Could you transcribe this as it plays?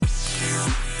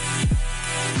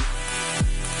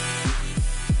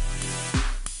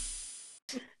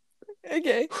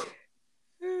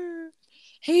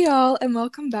Hey y'all, and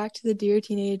welcome back to the Dear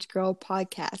Teenage Girl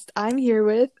podcast. I'm here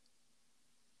with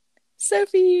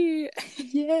Sophie!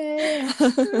 yeah.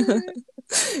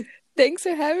 Thanks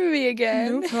for having me No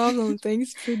again. problem.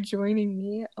 Thanks for joining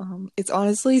me. It's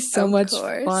honestly so Of much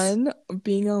course. fun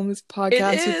being on this It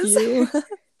podcast with is.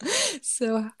 you.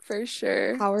 So, For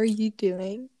sure. how are you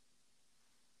doing?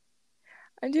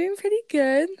 I'm doing pretty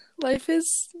good. Life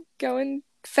is going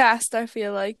fast, I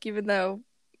feel like, even though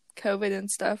COVID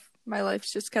and stuff, my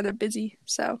life's just kind of busy.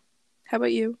 So, how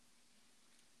about you?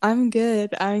 I'm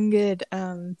good. I'm good.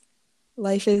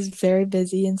 Life is very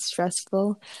busy and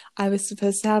stressful. I was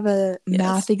supposed to have a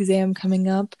math Yes. exam coming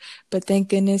up, but thank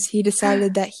goodness he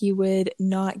decided that he would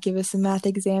not give us a math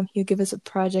exam. He would give us a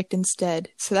project instead.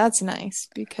 So that's nice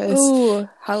because Oh,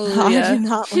 I do hallelujah.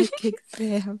 not like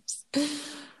exams.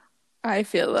 I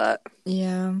feel that.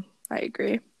 Yeah. I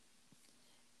agree.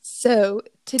 So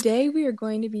today we are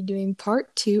going to be doing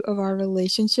part 2 of our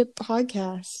relationship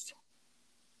podcast.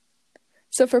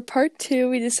 So, for part 2,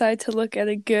 we decided to look at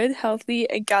a good, healthy,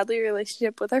 and godly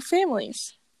relationship with our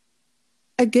families.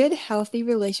 A good, healthy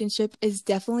relationship is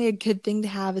definitely a good thing to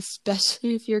have,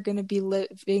 especially if you're going to be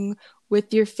living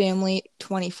with your family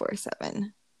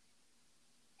 24/7.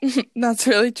 That's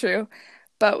really true.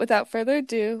 But without further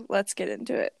ado, let's get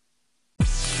into it.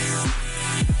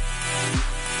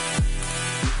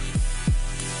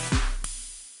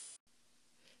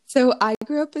 So I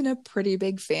grew up in a pretty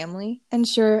big family, and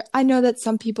sure, I know that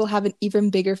some people have an even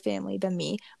bigger family than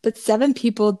me, but 7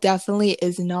 people definitely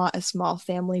is not a small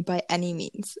family by any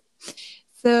means.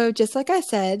 So just like I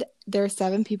said, there are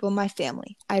 7 people in my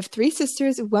family. I have 3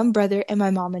 sisters, 1 brother, and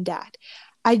my mom and dad.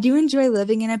 I do enjoy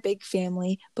living in a big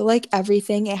family, but like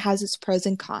everything, it has its pros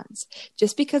and cons.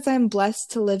 Just because I'm blessed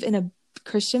to live in a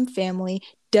Christian family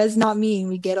does not mean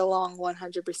we get along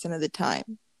 100% of the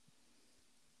time.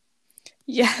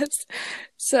 Yes.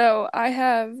 So I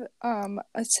have a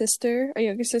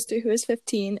younger sister who is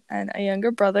 15 and a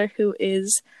younger brother who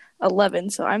is 11.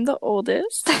 So I'm the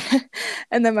oldest.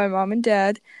 And then my mom and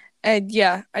dad. And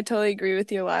yeah, I totally agree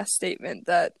with your last statement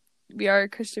that we are a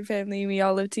Christian family. We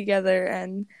all live together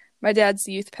and my dad's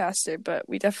the youth pastor, but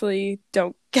we definitely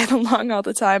don't get along all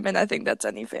the time. And I think that's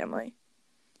any family.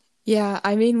 Yeah,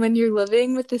 I mean, when you're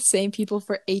living with the same people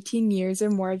for 18 years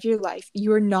or more of your life,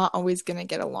 you are not always going to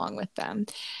get along with them.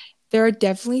 There are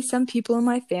definitely some people in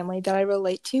my family that I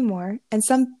relate to more, and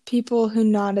some people who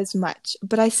not as much,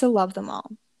 but I still love them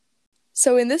all.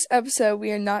 So, in this episode,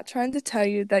 we are not trying to tell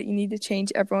you that you need to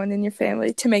change everyone in your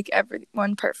family to make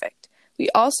everyone perfect. We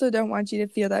also don't want you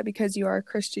to feel that because you are a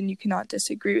Christian, you cannot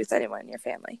disagree with anyone in your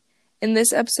family. In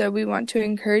this episode, we want to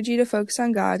encourage you to focus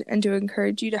on God and to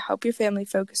encourage you to help your family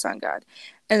focus on God.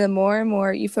 And the more and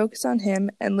more you focus on Him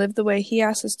and live the way He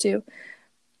asks us to,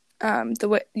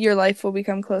 your life will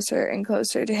become closer and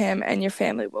closer to Him, and your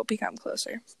family will become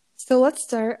closer. So let's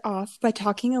start off by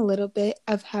talking a little bit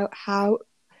of how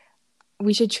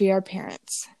we should treat our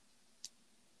parents.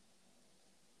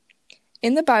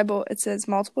 In the Bible, it says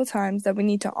multiple times that we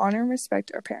need to honor and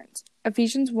respect our parents.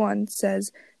 Ephesians 1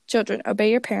 says, "Children, obey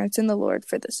your parents in the Lord,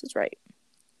 for this is right."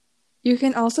 You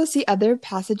can also see other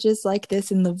passages like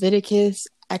this in Leviticus,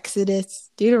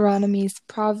 Exodus, Deuteronomy,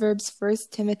 Proverbs,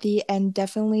 First Timothy, and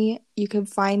definitely you can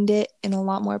find it in a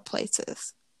lot more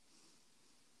places.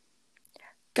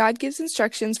 God gives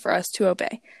instructions for us to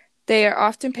obey. They are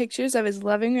often pictures of His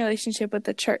loving relationship with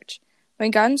the church.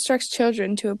 When God instructs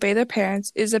children to obey their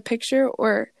parents, it is a picture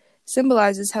or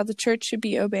symbolizes how the church should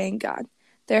be obeying God,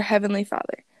 their Heavenly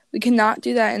Father. We cannot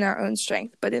do that in our own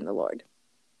strength, but in the Lord.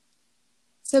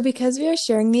 So because we are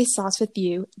sharing these thoughts with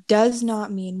you, does not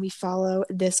mean we follow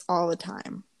this all the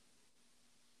time.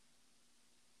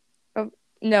 Oh,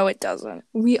 no, it doesn't.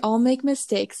 We all make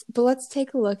mistakes, but let's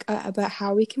take a look at about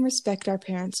how we can respect our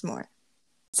parents more.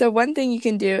 So one thing you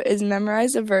can do is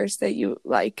memorize a verse that you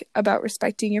like about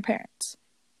respecting your parents.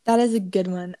 That is a good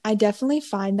one. I definitely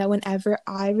find that whenever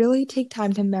I really take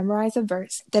time to memorize a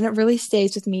verse, then it really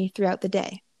stays with me throughout the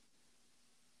day.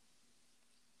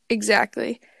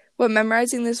 Exactly. What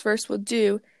memorizing this verse will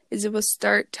do is it will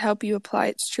start to help you apply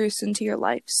its truths into your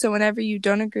life. So whenever you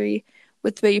don't agree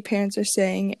with what your parents are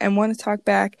saying and want to talk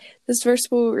back, this verse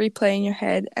will replay in your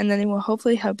head, and then it will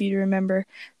hopefully help you to remember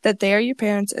that they are your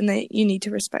parents and that you need to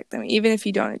respect them, even if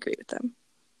you don't agree with them.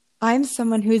 I'm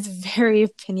someone who is very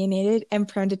opinionated and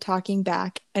prone to talking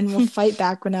back and will fight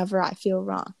back whenever I feel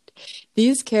wronged.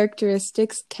 These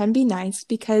characteristics can be nice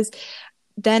because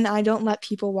then I don't let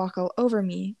people walk all over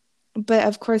me. But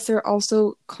of course, there are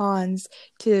also cons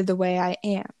to the way I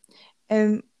am.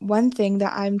 And one thing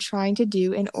that I'm trying to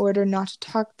do in order not to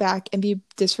talk back and be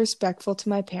disrespectful to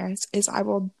my parents is I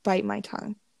will bite my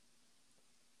tongue.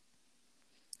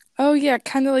 Oh, yeah,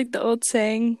 kind of like the old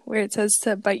saying where it says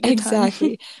to bite your tongue.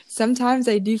 Exactly. Sometimes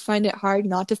I do find it hard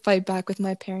not to fight back with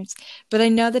my parents, but I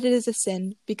know that it is a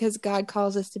sin because God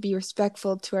calls us to be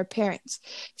respectful to our parents.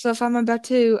 So if I'm about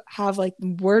to have like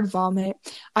word vomit,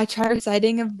 I try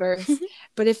reciting a verse,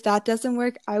 but if that doesn't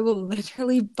work, I will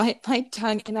literally bite my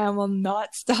tongue and I will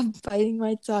not stop biting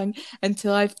my tongue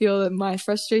until I feel that my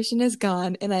frustration is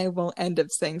gone and I won't end up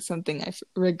saying something I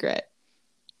regret.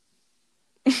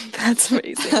 That's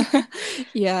amazing.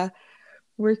 Yeah.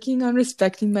 Working on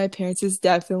respecting my parents is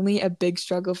definitely a big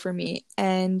struggle for me,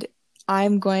 and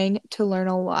I'm going to learn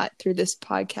a lot through this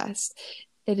podcast.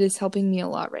 It is helping me a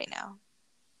lot right now.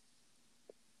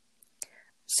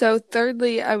 So,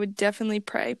 thirdly, I would definitely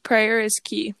pray. Prayer is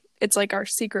key. It's like our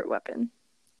secret weapon.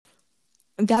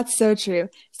 That's so true.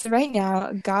 So right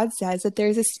now, God says that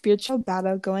there's a spiritual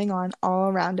battle going on all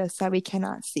around us that we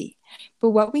cannot see. But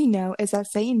what we know is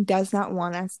that Satan does not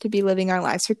want us to be living our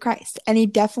lives for Christ, and he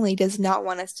definitely does not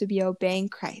want us to be obeying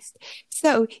Christ.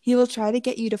 So he will try to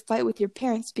get you to fight with your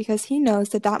parents because he knows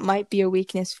that that might be a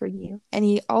weakness for you. And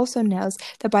he also knows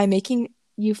that by making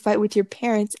you fight with your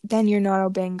parents, then you're not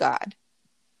obeying God.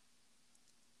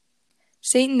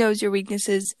 Satan knows your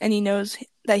weaknesses and he knows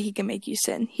that he can make you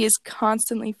sin. He is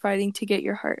constantly fighting to get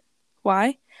your heart.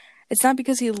 Why? It's not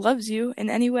because he loves you in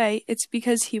any way. It's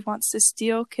because he wants to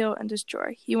steal, kill, and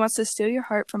destroy. He wants to steal your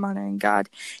heart from honoring God.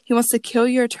 He wants to kill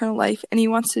your eternal life, and he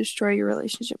wants to destroy your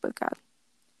relationship with God.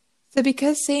 So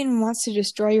because Satan wants to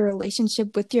destroy your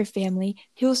relationship with your family,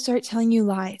 he will start telling you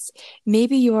lies.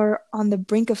 Maybe you're on the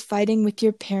brink of fighting with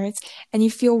your parents and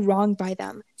you feel wronged by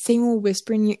them. Satan will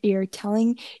whisper in your ear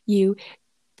telling you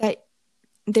that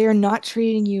they are not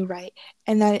treating you right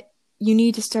and that you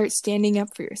need to start standing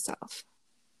up for yourself.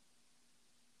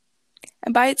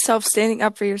 And by itself, standing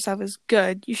up for yourself is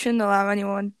good. You shouldn't allow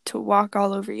anyone to walk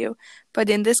all over you. But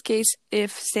in this case,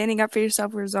 if standing up for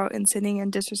yourself will result in sinning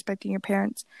and disrespecting your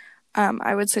parents,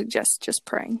 I would suggest just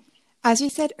praying. As we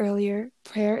said earlier,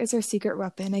 prayer is our secret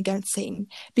weapon against Satan.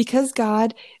 Because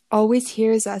God always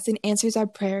hears us and answers our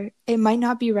prayer, it might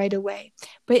not be right away.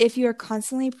 But if you are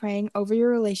constantly praying over your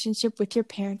relationship with your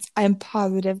parents, I am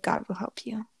positive God will help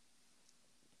you.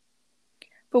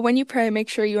 But when you pray, make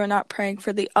sure you are not praying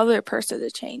for the other person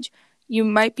to change. You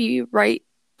might be right,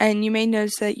 and you may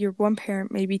notice that your one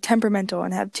parent may be temperamental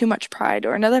and have too much pride,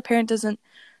 or another parent doesn't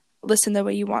listen the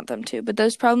way you want them to. But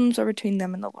those problems are between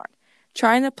them and the Lord.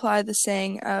 Try and apply the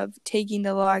saying of taking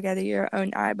the log out of your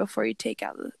own eye before you take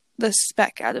out the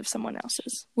speck out of someone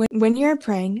else's. When you're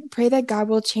praying, pray that God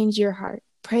will change your heart.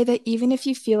 Pray that even if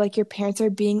you feel like your parents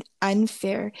are being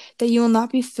unfair, that you will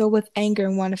not be filled with anger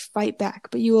and want to fight back,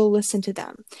 but you will listen to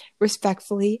them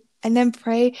respectfully. And then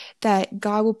pray that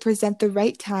God will present the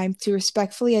right time to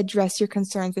respectfully address your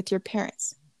concerns with your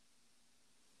parents.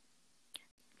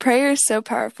 Prayer is so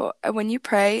powerful. And when you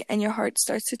pray and your heart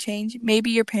starts to change,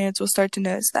 maybe your parents will start to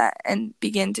notice that and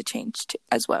begin to change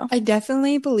as well. I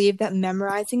definitely believe that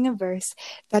memorizing a verse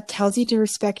that tells you to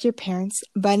respect your parents,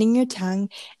 biting your tongue,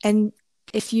 and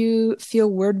if you feel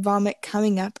word vomit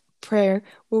coming up, prayer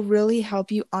will really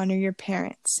help you honor your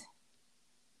parents.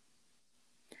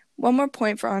 One more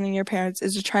point for honoring your parents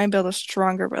is to try and build a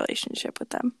stronger relationship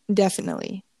with them.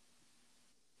 Definitely.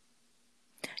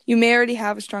 You may already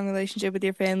have a strong relationship with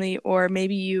your family, or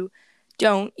maybe you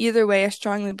don't. Either way, I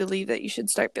strongly believe that you should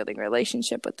start building a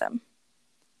relationship with them.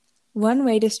 One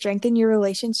way to strengthen your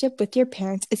relationship with your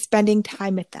parents is spending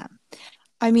time with them.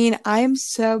 I mean, I am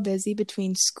so busy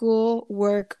between school,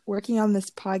 work, working on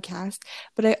this podcast,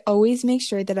 but I always make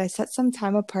sure that I set some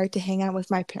time apart to hang out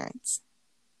with my parents.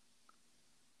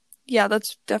 Yeah,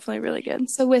 that's definitely really good.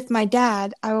 So with my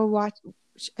dad, I will watch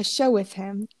a show with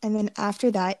him, and then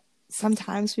after that,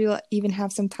 sometimes we will even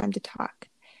have some time to talk.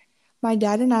 My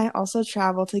dad and I also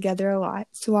travel together a lot,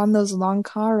 so on those long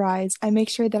car rides, I make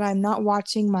sure that I'm not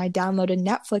watching my downloaded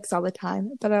Netflix all the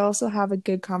time, but I also have a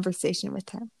good conversation with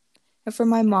him. And for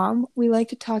my mom, we like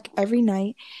to talk every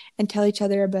night and tell each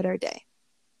other about our day.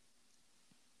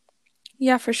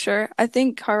 Yeah, for sure. I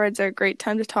think car rides are a great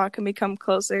time to talk and become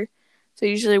closer. So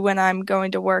usually when I'm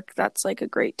going to work, that's like a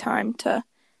great time to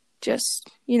just,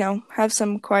 have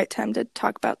some quiet time to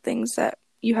talk about things that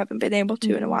you haven't been able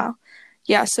to in a while.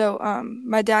 Yeah, so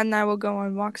my dad and I will go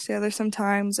on walks together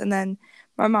sometimes, and then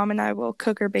my mom and I will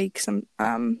cook or bake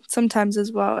sometimes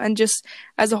as well. And just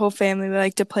as a whole family, we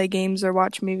like to play games or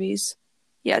watch movies.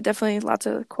 Yeah, definitely lots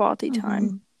of quality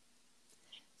time.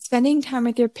 Spending time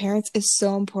with your parents is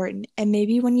so important, and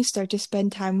maybe when you start to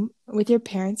spend time with your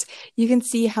parents, you can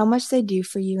see how much they do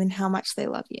for you and how much they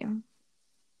love you.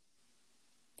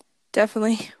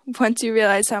 Definitely. Once you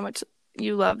realize how much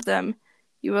you love them,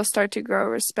 you will start to grow a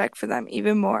respect for them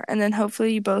even more, and then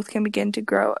hopefully you both can begin to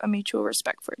grow a mutual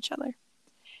respect for each other.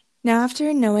 Now,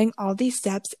 after knowing all these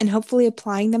steps and hopefully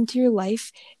applying them to your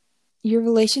life, your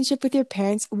relationship with your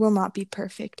parents will not be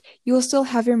perfect. You will still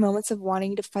have your moments of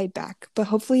wanting to fight back, but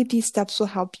hopefully these steps will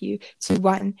help you to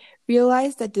 1,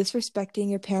 realize that disrespecting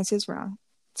your parents is wrong.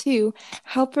 2,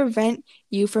 help prevent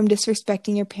you from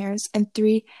disrespecting your parents. And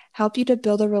 3, help you to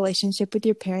build a relationship with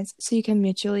your parents so you can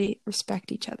mutually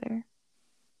respect each other.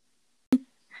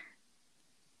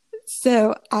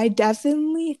 So I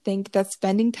definitely think that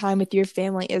spending time with your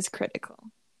family is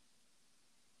critical.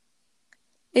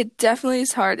 It definitely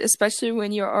is hard, especially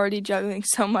when you're already juggling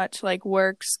so much, like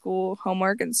work, school,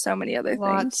 homework, and so many other things.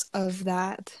 Lots of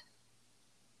that.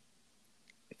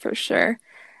 For sure.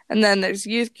 And then there's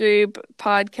youth group,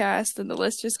 podcast, and the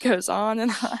list just goes on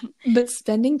and on. But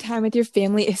spending time with your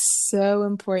family is so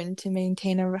important to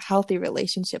maintain a healthy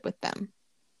relationship with them.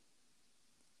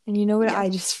 And you know what I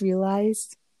just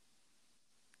realized?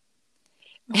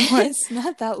 It's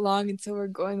not that long until we're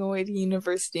going away to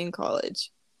university and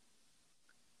college.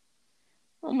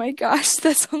 Oh my gosh,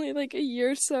 that's only like a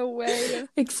year or so away.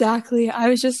 Exactly. I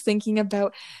was just thinking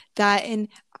about that and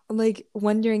like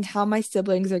wondering how my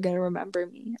siblings are going to remember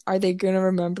me. Are they going to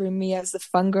remember me as the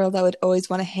fun girl that would always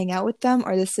want to hang out with them,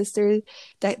 or the sister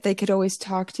that they could always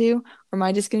talk to? Or am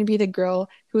I just going to be the girl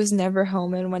who was never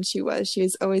home, and when she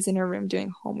was always in her room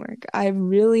doing homework? I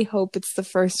really hope it's the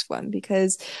first one,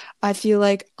 because I feel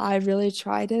like I really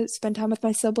try to spend time with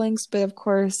my siblings, but of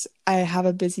course I have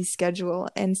a busy schedule.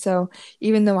 And so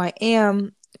even though I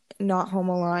am not home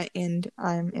a lot and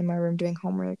I'm in my room doing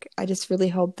homework, I just really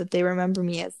hope that they remember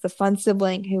me as the fun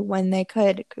sibling who, when they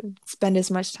could spend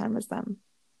as much time as them.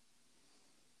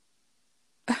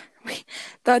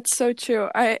 That's so true.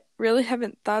 I really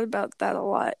haven't thought about that a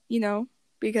lot,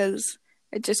 because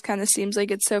it just kind of seems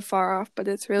like it's so far off, but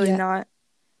it's really not.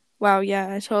 Wow,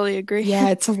 yeah, I totally agree. Yeah,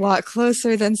 it's a lot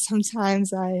closer than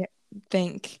sometimes I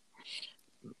think.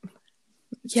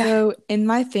 Yeah. So in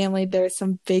my family, there's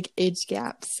some big age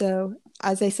gaps. So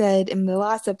as I said in the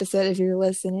last episode, if you're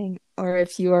listening, or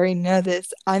if you already know this,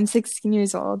 I'm 16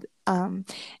 years old.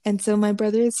 And so my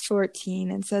brother is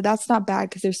 14. And so that's not bad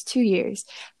because there's 2 years.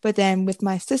 But then with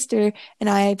my sister and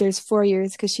I, there's 4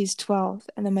 years because she's 12.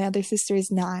 And then my other sister is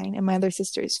 9 and my other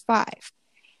sister is 5.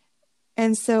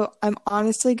 And so I'm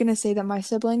honestly going to say that my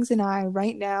siblings and I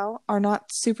right now are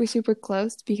not super, super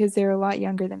close because they're a lot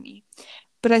younger than me.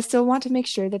 But I still want to make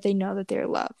sure that they know that they're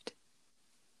loved.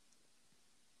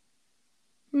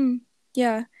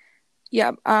 Yeah.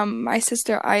 Yeah. My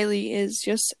sister Eiley is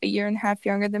just a year and a half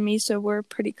younger than me, so we're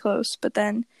pretty close. But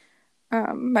then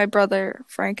my brother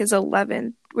Frank is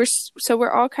 11.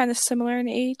 We're all kind of similar in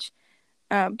age.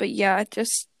 But yeah,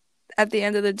 just at the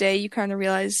end of the day, you kind of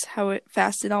realize how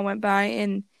fast it all went by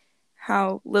and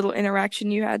how little interaction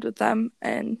you had with them.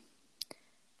 And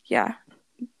yeah.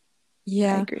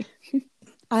 Yeah. I agree.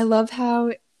 I love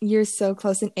how you're so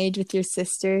close in age with your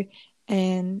sister,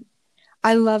 and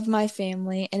I love my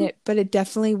family, but it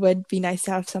definitely would be nice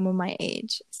to have someone my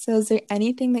age. So is there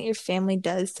anything that your family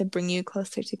does to bring you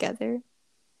closer together?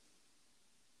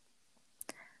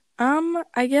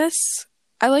 I guess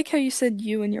I like how you said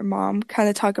you and your mom kind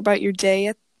of talk about your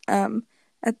day in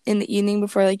the evening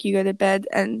before like you go to bed.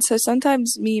 And so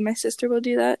sometimes me and my sister will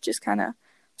do that, just kind of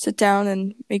sit down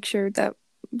and make sure that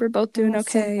we're both doing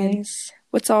okay. So nice. And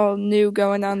what's all new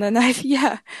going on that night.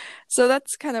 Yeah. So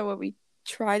that's kind of what we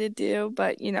try to do,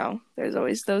 but there's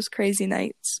always those crazy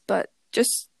nights. But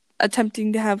just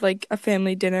attempting to have like a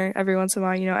family dinner every once in a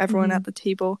while, everyone at the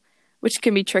table, which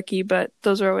can be tricky, but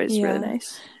those are always really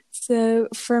nice. So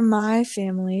for my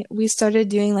family, we started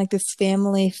doing like this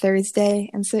family Thursday.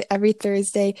 And so every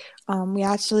Thursday, we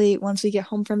actually, once we get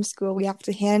home from school, we have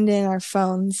to hand in our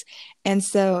phones. And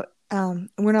so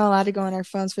we're not allowed to go on our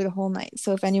phones for the whole night.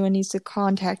 So if anyone needs to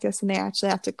contact us, then they actually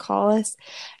have to call us.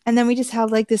 And then we just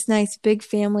have like this nice big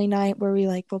family night where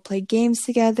we'll play games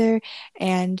together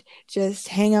and just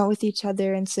hang out with each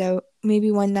other. And so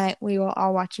maybe one night we will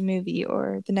all watch a movie,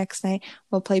 or the next night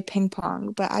we'll play ping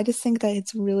pong. But I just think that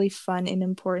it's really fun and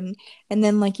important. And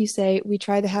then, like you say, we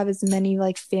try to have as many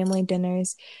like family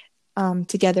dinners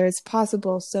together as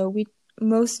possible. So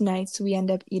most nights we end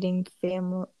up eating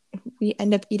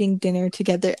dinner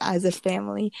together as a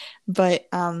family. But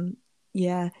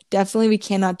yeah, definitely we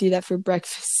cannot do that for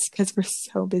breakfast because we're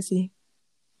so busy.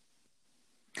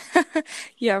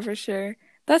 Yeah, for sure.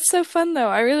 That's so fun though.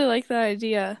 I really like that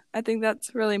idea. I think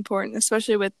that's really important,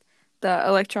 especially with the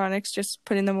electronics, just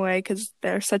putting them away because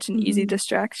they're such an easy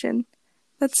distraction.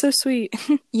 That's so sweet.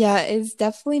 Yeah, it's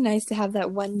definitely nice to have that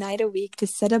one night a week to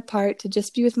set apart to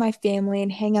just be with my family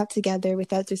and hang out together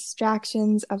without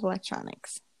distractions of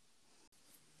electronics.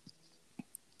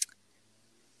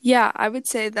 Yeah, I would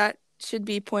say that should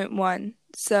be point one.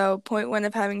 So, point one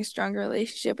of having a stronger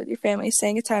relationship with your family is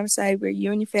setting a time aside where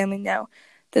you and your family know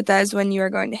that that is when you are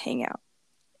going to hang out.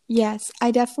 Yes, I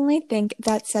definitely think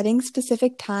that setting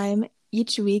specific time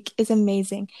each week is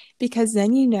amazing because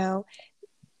then you know,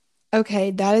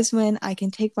 okay, that is when I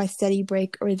can take my study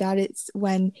break or that is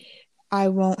when I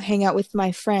won't hang out with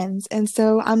my friends. And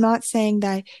so I'm not saying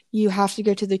that you have to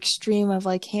go to the extreme of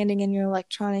like handing in your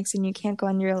electronics and you can't go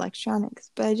on your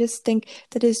electronics, but I just think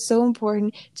that it's so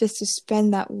important just to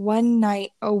spend that one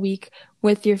night a week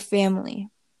with your family.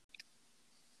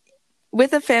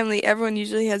 With a family, everyone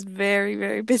usually has very,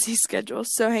 very busy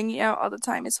schedules, so hanging out all the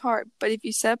time is hard. But if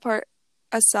you set apart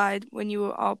aside when you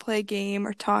will all play a game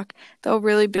or talk, they'll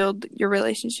really build your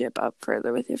relationship up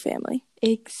further with your family.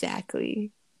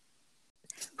 Exactly.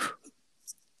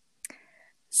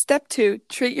 Step two,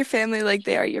 treat your family like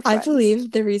they are your I friends.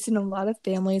 believe the reason a lot of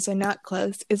families are not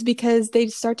close is because they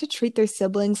start to treat their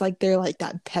siblings like they're like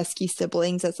that pesky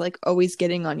siblings that's like always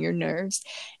getting on your nerves.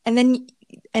 And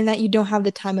that you don't have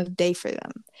the time of day for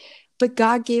them. But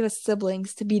God gave us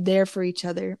siblings to be there for each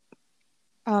other.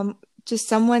 Just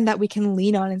someone that we can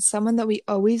lean on and someone that we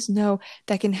always know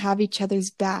that can have each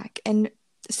other's back. And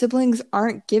siblings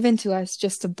aren't given to us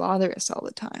just to bother us all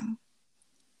the time.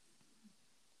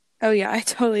 Oh yeah, I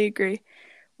totally agree.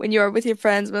 When you are with your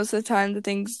friends, most of the time the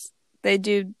things they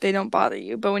do, they don't bother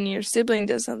you. But when your sibling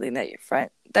does something that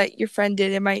your friend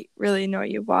did, it might really annoy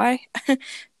you. Why?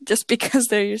 Just because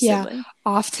they're your Yeah, sibling.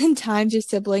 oftentimes your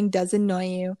sibling does annoy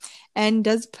you and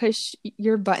does push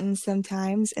your buttons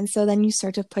sometimes, and so then you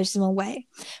start to push them away.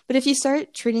 But if you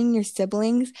start treating your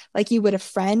siblings like you would a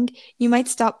friend, you might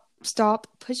stop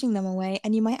pushing them away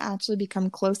and you might actually become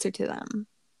closer to them.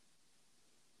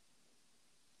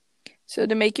 So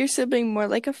to make your sibling more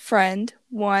like a friend,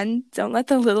 1, don't let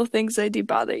the little things they do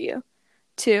bother you.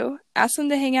 2, ask them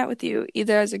to hang out with you,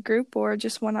 either as a group or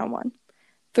just one-on-one.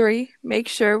 3, make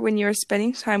sure when you are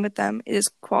spending time with them, it is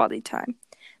quality time.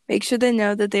 Make sure they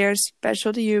know that they are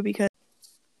special to you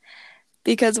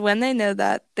because when they know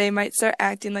that, they might start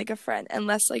acting like a friend and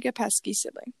less like a pesky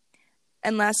sibling.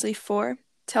 And lastly, 4,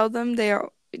 tell them that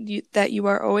you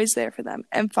are always there for them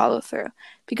and follow through.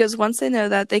 Because once they know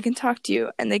that, they can talk to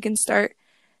you and they can start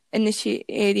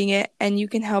initiating it, and you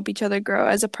can help each other grow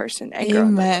as a person and grow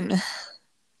in the Lord. Amen.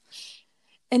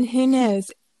 And who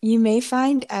knows, you may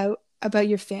find out about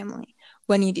your family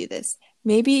when you do this.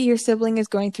 Maybe your sibling is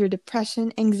going through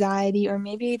depression, anxiety, or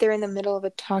maybe they're in the middle of a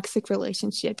toxic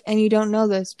relationship and you don't know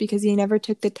this because you never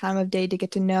took the time of day to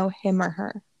get to know him or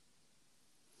her.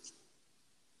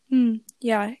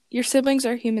 Yeah, your siblings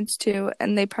are humans too,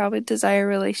 and they probably desire a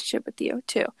relationship with you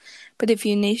too. But if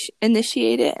you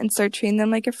initiate it and start treating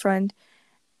them like a friend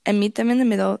and meet them in the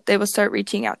middle, they will start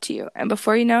reaching out to you. And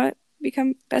before you know it,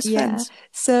 become best friends.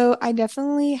 So I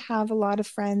definitely have a lot of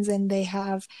friends and they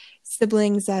have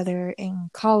siblings that are in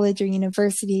college or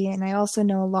university. And I also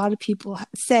know a lot of people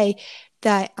say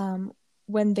that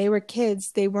when they were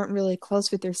kids, they weren't really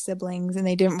close with their siblings and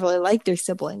they didn't really like their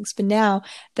siblings. But now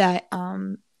that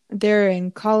they're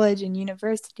in college and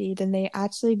university, then they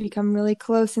actually become really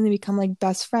close and they become like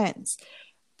best friends.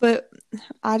 But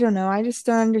I don't know. I just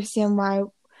don't understand why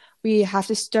we have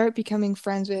to start becoming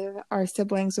friends with our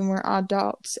siblings when we're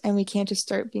adults and we can't just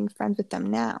start being friends with them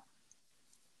now.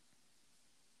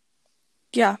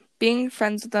 Yeah, being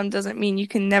friends with them doesn't mean you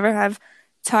can never have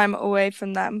time away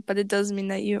from them, but it does mean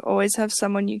that you always have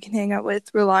someone you can hang out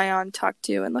with, rely on, talk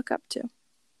to, and look up to.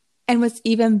 And what's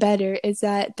even better is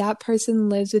that that person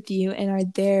lives with you and are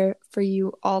there for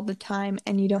you all the time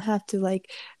and you don't have to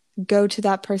like go to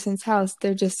that person's house.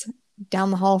 They're just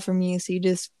down the hall from you, so you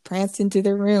just prance into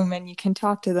their room and you can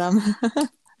talk to them.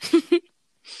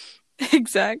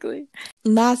 Exactly.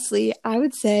 Lastly, I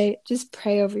would say just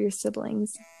pray over your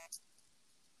siblings.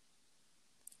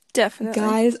 Definitely.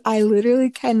 Guys, I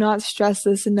literally cannot stress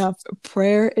this enough.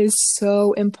 Prayer is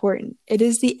so important. It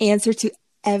is the answer to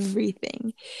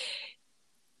everything.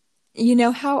 You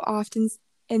know how often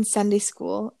in Sunday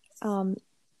school,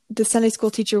 the Sunday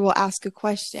school teacher will ask a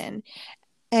question,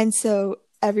 and so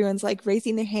everyone's like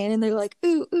raising their hand and they're like,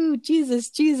 ooh, ooh, Jesus,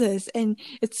 Jesus. And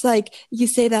it's like, you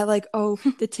say that like, oh,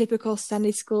 the typical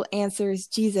Sunday school answer is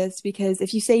Jesus, because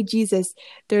if you say Jesus,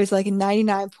 there's like a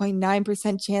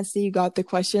 99.9% chance that you got the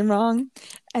question wrong.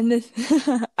 And this,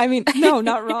 I mean, no,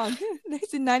 not wrong.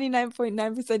 There's a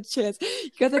 99.9% chance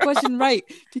you got the question right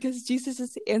because Jesus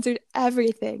has answered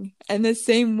everything. And the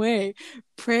same way,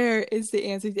 prayer is the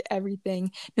answer to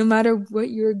everything. No matter what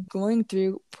you're going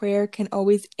through, prayer can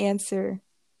always answer.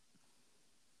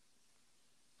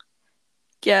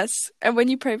 Yes, and when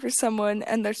you pray for someone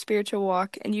and their spiritual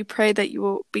walk, and you pray that you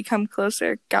will become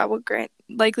closer, God will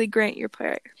likely grant your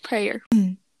prayer.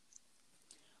 We're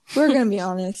going to be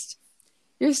honest.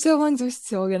 Your siblings are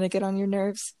still going to get on your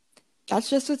nerves.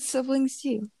 That's just what siblings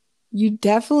do. You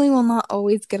definitely will not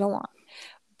always get along.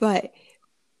 But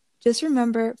just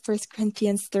remember 1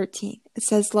 Corinthians 13. It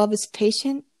says love is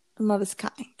patient and love is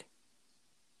kind.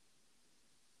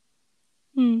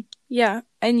 Yeah,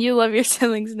 and you love your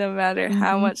siblings no matter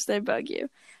how much they bug you,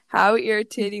 how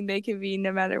irritating they can be,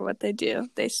 no matter what they do.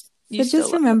 So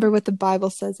just remember what the Bible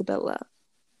says about love.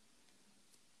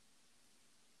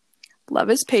 Love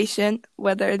is patient,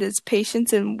 whether it is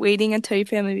patience in waiting until your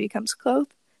family becomes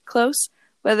close,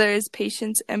 whether it is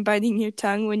patience in biting your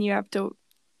tongue when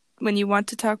you want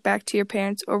to talk back to your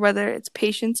parents, or whether it's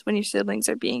patience when your siblings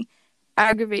are being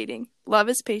aggravating. Love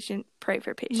is patient. Pray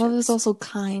for patience. Love is also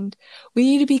kind. We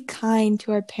need to be kind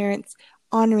to our parents,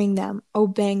 honoring them,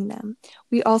 obeying them.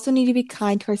 We also need to be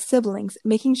kind to our siblings,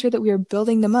 making sure that we are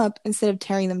building them up instead of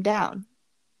tearing them down.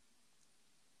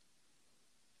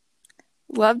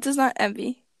 Love does not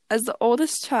envy. As the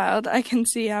oldest child, I can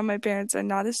see how my parents are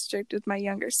not as strict with my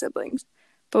younger siblings,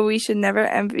 but we should never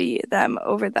envy them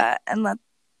over that and let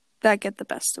that get the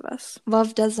best of us.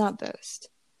 Love does not boast.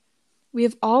 We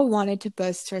have all wanted to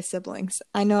boast to our siblings.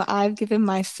 I know I've given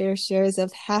my fair shares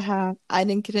of, haha, I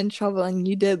didn't get in trouble and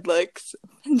you did looks.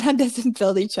 That doesn't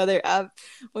build each other up.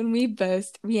 When we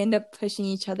boast, we end up pushing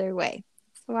each other away.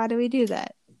 So why do we do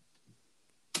that?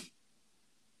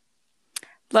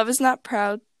 Love is not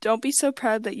proud. Don't be so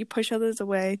proud that you push others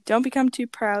away. Don't become too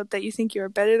proud that you think you are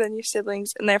better than your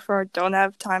siblings and therefore don't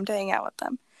have time to hang out with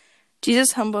them.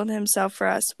 Jesus humbled himself for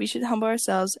us. We should humble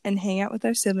ourselves and hang out with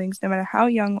our siblings, no matter how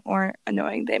young or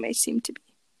annoying they may seem to be.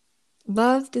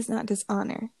 Love does not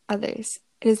dishonor others.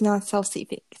 It is not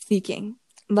self-seeking.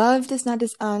 Love does not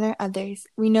dishonor others.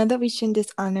 We know that we shouldn't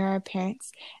dishonor our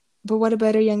parents. But what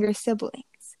about our younger siblings?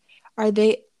 Are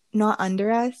they not under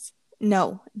us?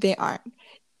 No, they aren't.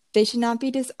 They should not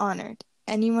be dishonored.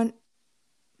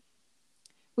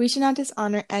 We should not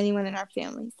dishonor anyone in our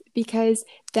families because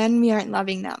then we aren't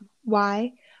loving them.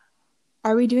 Why?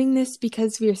 Are we doing this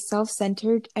because we are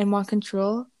self-centered and want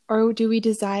control, or do we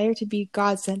desire to be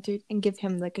God-centered and give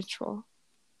him the control?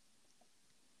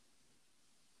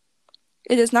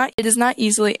 It is not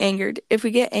easily angered. If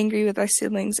we get angry with our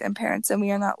siblings and parents, then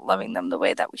we are not loving them the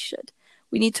way that we should.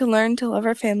 We need to learn to love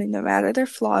our family no matter their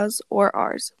flaws or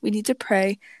ours. We need to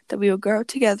pray that we will grow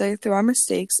together through our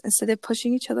mistakes instead of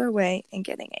pushing each other away and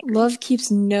getting angry. Love keeps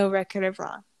no record of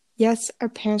wrong. Yes, our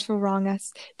parents will wrong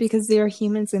us because they are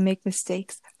humans and make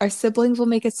mistakes. Our siblings will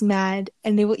make us mad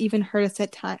and they will even hurt us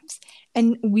at times.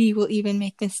 And we will even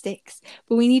make mistakes.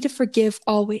 But we need to forgive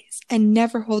always and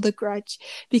never hold a grudge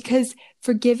because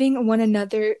forgiving one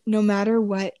another no matter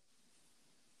what.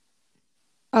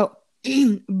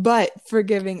 But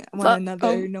forgiving one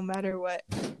another no matter what.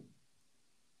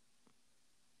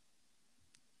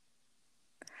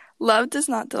 Love does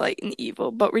not delight in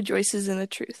evil, but rejoices in the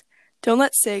truth. Don't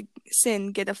let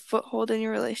sin get a foothold in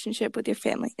your relationship with your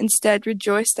family. Instead,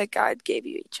 rejoice that God gave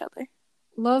you each other.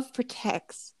 Love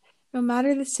protects. No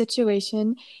matter the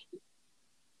situation,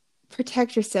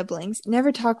 protect your siblings.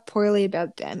 Never talk poorly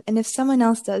about them. And if someone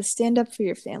else does, stand up for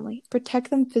your family.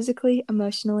 Protect them physically,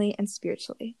 emotionally, and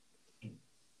spiritually.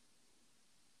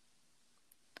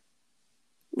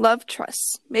 Love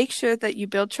trusts. Make sure that you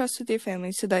build trust with your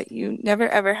family so that you never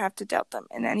ever have to doubt them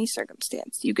in any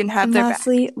circumstance. You can have their back. And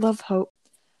lastly, love hope.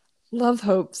 Love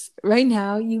hopes. Right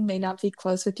now, you may not be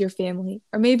close with your family,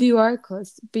 or maybe you are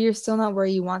close, but you're still not where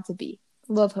you want to be.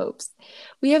 Love hopes.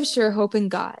 We have sure hope in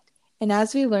God. And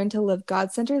as we learn to live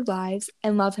God-centered lives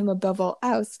and love him above all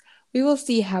else, we will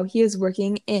see how he is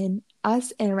working in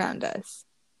us and around us.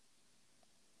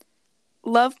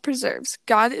 Love preserves.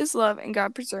 God is love and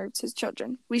God preserves his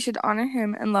children. We should honor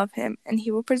him and love him, and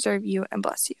he will preserve you and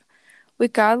bless you.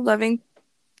 With God loving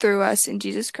through us in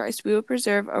Jesus Christ, we will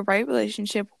preserve a right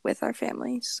relationship with our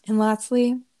families. And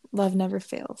lastly, love never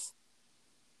fails.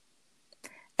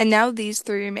 And now these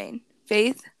three remain: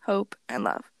 faith, hope, and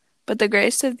love. But the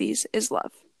greatest of these is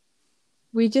love.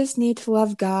 We just need to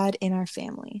love God in our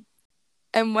family.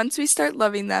 And once we start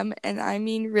loving them, and I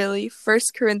mean really 1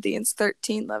 Corinthians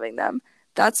 13 loving them,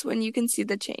 that's when you can see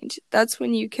the change. That's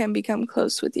when you can become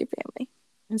close with your family.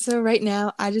 And so right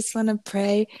now, I just want to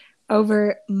pray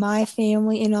over my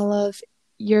family and all of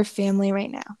your family right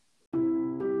now.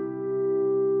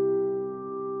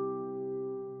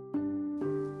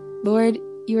 Lord,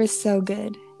 you are so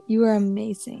good. You are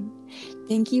amazing.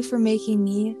 Thank you for making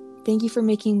me. Thank you for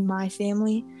making my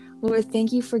family. Lord,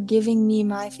 thank you for giving me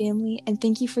my family, and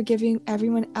thank you for giving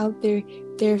everyone out there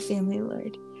their family,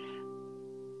 Lord.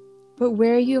 But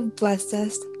where you have blessed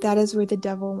us, that is where the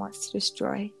devil wants to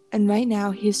destroy. And right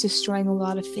now, he is destroying a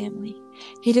lot of family.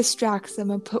 He distracts them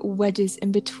and put wedges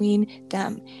in between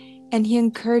them. And he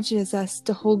encourages us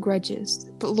to hold grudges.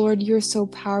 But Lord, you are so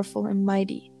powerful and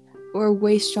mighty. You are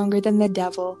way stronger than the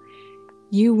devil.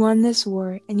 You won this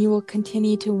war, and you will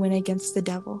continue to win against the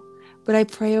devil. But I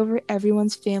pray over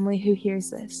everyone's family who hears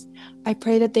this. I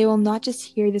pray that they will not just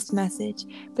hear this message,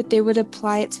 but they would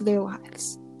apply it to their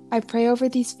lives. I pray over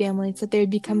these families that they would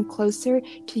become closer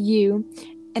to you,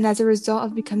 and as a result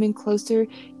of becoming closer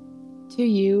to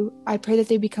you, I pray that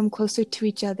they become closer to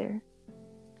each other.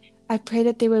 I pray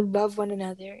that they would love one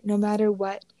another no matter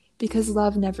what, because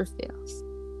love never fails.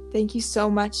 Thank you so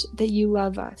much that you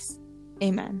love us.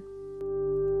 Amen.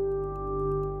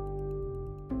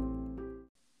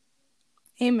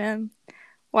 Amen.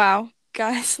 Wow.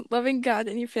 Guys, loving God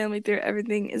and your family through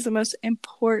everything is the most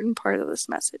important part of this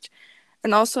message.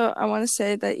 And also, I want to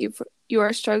say that you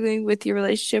are struggling with your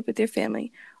relationship with your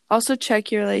family. Also,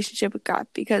 check your relationship with God,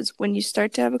 because when you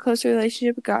start to have a closer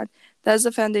relationship with God, that is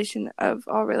the foundation of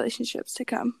all relationships to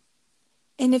come.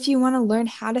 And if you want to learn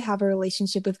how to have a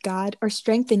relationship with God or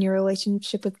strengthen your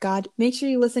relationship with God, make sure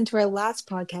you listen to our last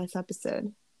podcast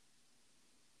episode.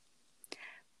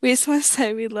 We just want to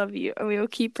say we love you, and we will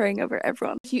keep praying over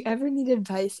everyone. If you ever need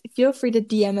advice, feel free to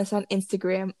DM us on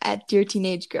Instagram at Dear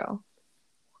Teenage Girl.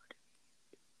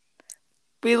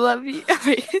 We love you.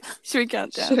 Should we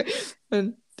count down? Sure.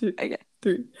 1, 2, okay.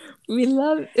 3. We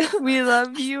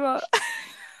love you all.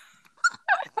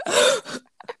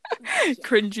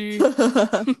 Cringy.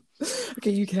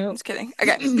 Okay, you count. Just kidding.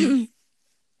 Okay.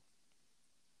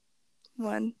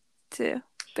 1, 2,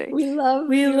 3. We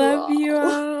love you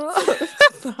all.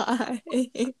 Bye.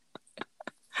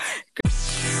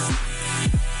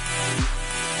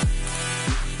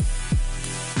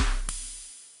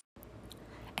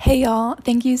 Hey y'all,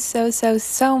 thank you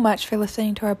so much for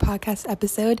listening to our podcast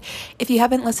episode. If you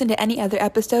haven't listened to any other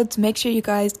episodes, make sure you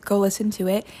guys go listen to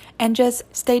it, and just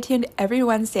stay tuned every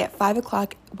Wednesday at 5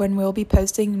 o'clock when we'll be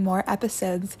posting more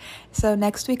episodes. So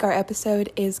next week our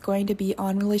episode is going to be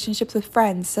on relationships with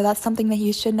friends, so that's something that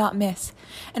you should not miss.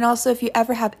 And also, if you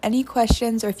ever have any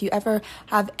questions or if you ever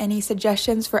have any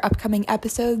suggestions for upcoming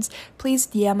episodes, please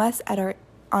DM us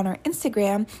on our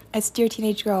Instagram as Dear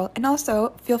Teenage Girl, and also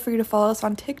feel free to follow us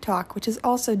on TikTok, which is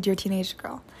also Dear Teenage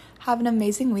Girl. Have an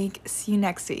amazing week. See you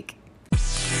next week.